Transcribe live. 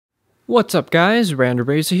What's up guys, Random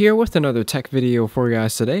Razor here with another tech video for you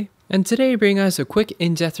guys today. And today I bring us a quick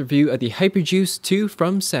in-depth review of the HyperJuice 2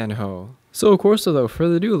 from Sanho. So of course, without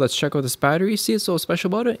further ado, let's check out this battery, see what's so special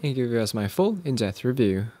about it, and give you guys my full in-depth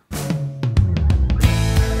review.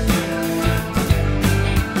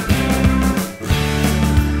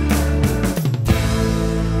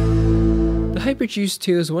 The HyperJuice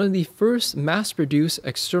 2 is one of the first mass-produced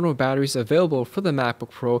external batteries available for the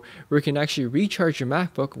MacBook Pro where you can actually recharge your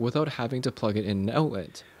MacBook without having to plug it in an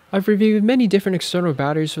outlet. I've reviewed many different external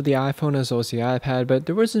batteries for the iPhone as well as the iPad, but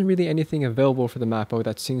there wasn't really anything available for the MacBook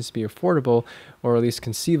that seems to be affordable or at least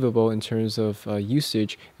conceivable in terms of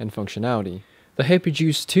usage and functionality. The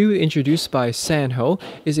HyperJuice 2, introduced by Sanho,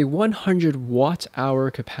 is a 100 watt-hour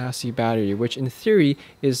capacity battery, which in theory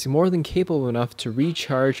is more than capable enough to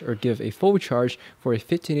recharge or give a full charge for a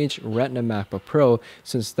 15-inch Retina MacBook Pro,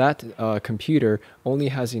 since that computer only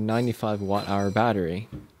has a 95 watt-hour battery.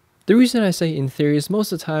 The reason I say in theory is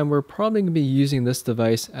most of the time we're probably going to be using this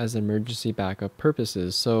device as emergency backup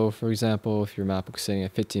purposes. So for example, if your MacBook's sitting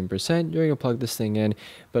at 15%, you're going to plug this thing in,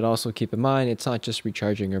 but also keep in mind it's not just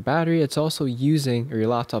recharging your battery, it's also using, or your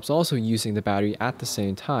laptop's also using the battery at the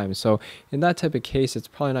same time. So in that type of case, it's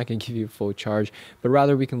probably not going to give you a full charge, but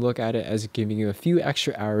rather we can look at it as giving you a few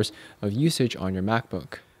extra hours of usage on your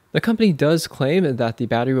MacBook. The company does claim that the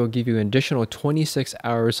battery will give you an additional 26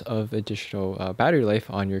 hours of additional battery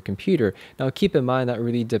life on your computer. Now keep in mind that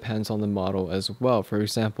really depends on the model as well. For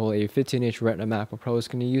example, a 15-inch Retina MacBook Pro is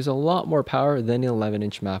going to use a lot more power than the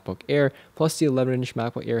 11-inch MacBook Air, plus the 11-inch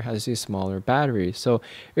MacBook Air has a smaller battery. So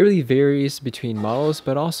it really varies between models,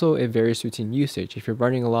 but also it varies between usage. If you're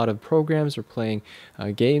running a lot of programs or playing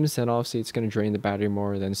games, then obviously it's going to drain the battery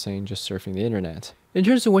more than saying just surfing the internet. In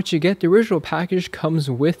terms of what you get, the original package comes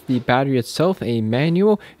with the battery itself, a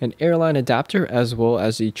manual, an airline adapter, as well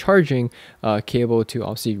as a charging cable to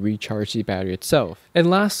obviously recharge the battery itself. And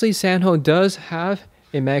lastly, Sanho does have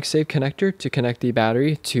a MagSafe connector to connect the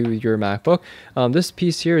battery to your MacBook. This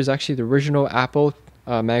piece here is actually the original Apple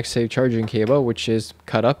MagSafe charging cable, which is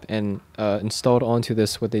cut up and installed onto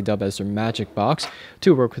this, what they dub as their magic box,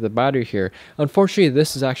 to work with the battery here. Unfortunately,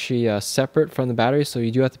 this is actually separate from the battery, so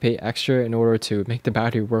you do have to pay extra in order to make the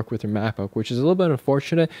battery work with your MacBook, which is a little bit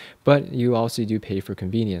unfortunate, but you also do pay for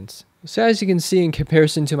convenience. So as you can see, in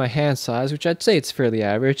comparison to my hand size, which I'd say it's fairly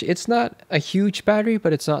average, it's not a huge battery,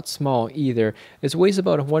 but it's not small either. It weighs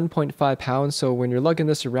about 1.5 pounds, so when you're lugging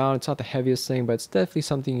this around, it's not the heaviest thing, but it's definitely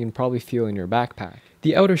something you can probably feel in your backpack.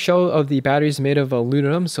 The outer shell of the battery is made of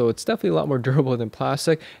aluminum, so it's definitely a lot more durable than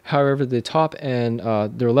plastic. However, the top and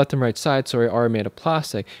the left and right sides are made of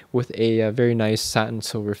plastic with a very nice satin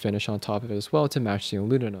silver finish on top of it as well to match the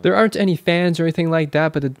aluminum. There aren't any fans or anything like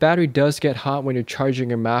that, but the battery does get hot when you're charging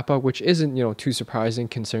your MacBook, which isn't too surprising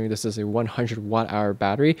considering this is a 100 watt-hour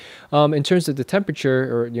battery. In terms of the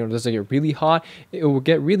temperature, or does it get really hot? It will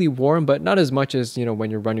get really warm, but not as much as when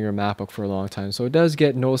you're running your MacBook for a long time. So it does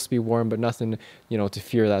get noticeably warm, but nothing to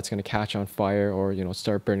fear that's going to catch on fire or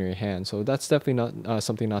start burning your hand. So that's definitely not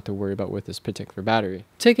something not to worry about with this particular battery.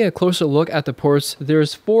 Taking a closer look at the ports,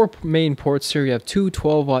 there's 4 main ports here. You have 2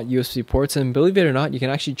 12-watt USB ports, and believe it or not, you can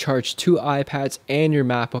actually charge 2 iPads and your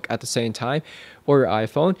MacBook at the same time, or your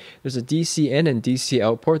iPhone. There's a DC in and DC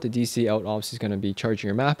out port. The DC out obviously is going to be charging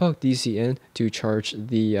your MacBook, DC in to charge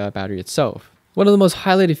the battery itself. One of the most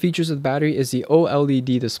highlighted features of the battery is the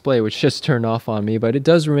OLED display, which just turned off on me, but it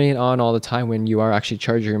does remain on all the time when you are actually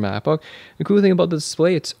charging your MacBook. The cool thing about the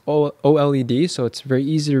display, it's OLED, so it's very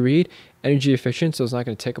easy to read, energy efficient, so it's not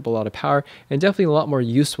going to take up a lot of power, and definitely a lot more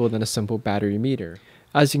useful than a simple battery meter.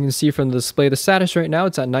 As you can see from the display, the status right now,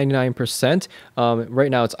 it's at 99%.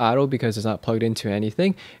 Right now it's idle because it's not plugged into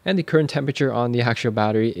anything. And the current temperature on the actual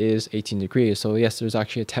battery is 18 degrees. So yes, there's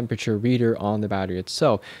actually a temperature reader on the battery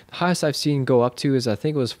itself. The highest I've seen go up to is, I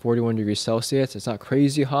think it was 41 degrees Celsius. It's not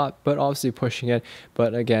crazy hot, but obviously pushing it.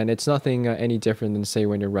 But again, it's nothing any different than say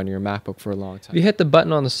when you're running your MacBook for a long time. If you hit the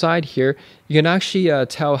button on the side here, you can actually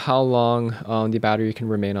tell how long the battery can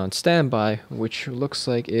remain on standby, which looks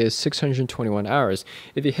like is 621 hours.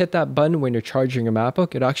 If you hit that button when you're charging your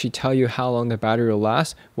MacBook, it'll actually tell you how long the battery will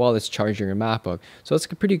last while it's charging your MacBook. So it's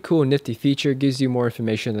a pretty cool, nifty feature. It gives you more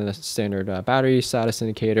information than a standard battery status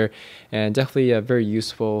indicator, and definitely very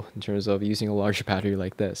useful in terms of using a larger battery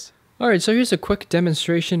like this. Alright, so here's a quick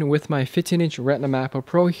demonstration with my 15-inch Retina MacBook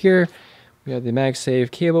Pro here. We have the MagSafe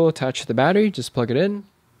cable attached to the battery. Just plug it in.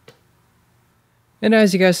 And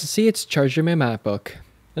as you guys can see, it's charging my MacBook.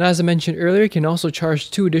 And as I mentioned earlier, you can also charge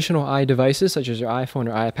 2 additional iDevices, such as your iPhone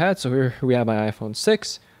or iPad. So here we have my iPhone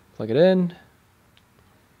 6, plug it in,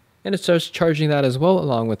 and it starts charging that as well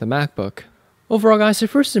along with the MacBook. Overall guys, the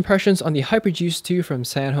first impressions on the HyperJuice 2 from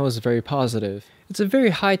Sanho is very positive. It's a very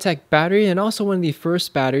high-tech battery and also one of the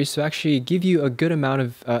first batteries to actually give you a good amount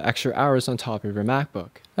of extra hours on top of your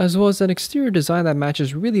MacBook, as well as an exterior design that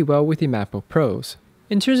matches really well with the MacBook Pros.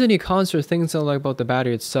 In terms of any cons or things I like about the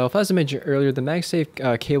battery itself, as I mentioned earlier, the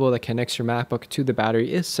MagSafe cable that connects your MacBook to the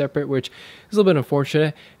battery is separate, which is a little bit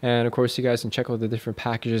unfortunate. And of course, you guys can check out the different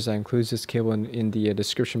packages that includes this cable in the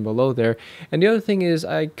description below there. And the other thing is,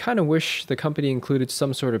 I kind of wish the company included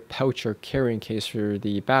some sort of pouch or carrying case for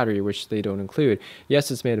the battery, which they don't include.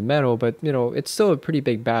 Yes, it's made of metal, but you know, it's still a pretty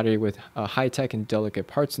big battery with high-tech and delicate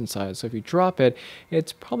parts inside. So if you drop it,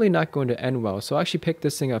 it's probably not going to end well. So I actually picked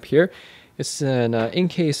this thing up here. It's an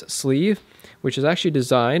in-case sleeve, which is actually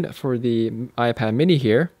designed for the iPad mini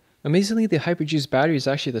here. Amazingly, the HyperJuice battery is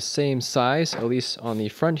actually the same size, at least on the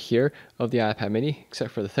front here, of the iPad mini,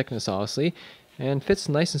 except for the thickness, obviously, and fits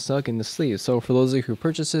nice and snug in the sleeve. So for those of you who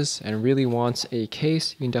purchase this and really wants a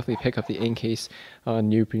case, you can definitely pick up the in-case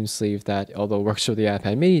neoprene sleeve that, although works for the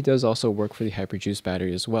iPad mini, does also work for the HyperJuice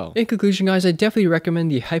battery as well. In conclusion guys, I definitely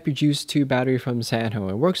recommend the HyperJuice 2 battery from Sanho.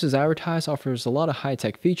 It works as advertised, offers a lot of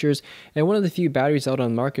high-tech features, and one of the few batteries out on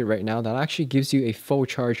the market right now that actually gives you a full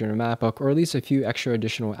charge on your MacBook, or at least a few extra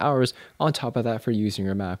additional hours on top of that for using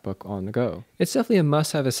your MacBook on the go. It's definitely a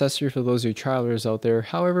must-have accessory for those of you trialers out there.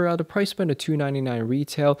 However, at a price point of $299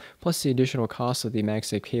 retail, plus the additional cost of the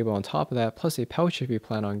MagSafe cable on top of that, plus a pouch if you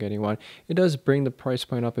plan on getting one, it does bring the price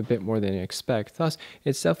point up a bit more than you expect. Thus,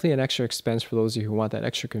 it's definitely an extra expense for those of you who want that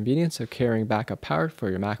extra convenience of carrying backup power for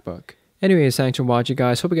your MacBook. Anyways, thanks for watching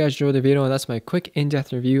guys. Hope you guys enjoyed the video, and that's my quick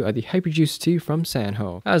in-depth review of the HyperJuice 2 from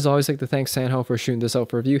Sanho. As always, I'd like to thank Sanho for shooting this out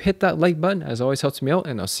for review. Hit that like button, as always helps me out,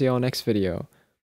 and I'll see you all next video.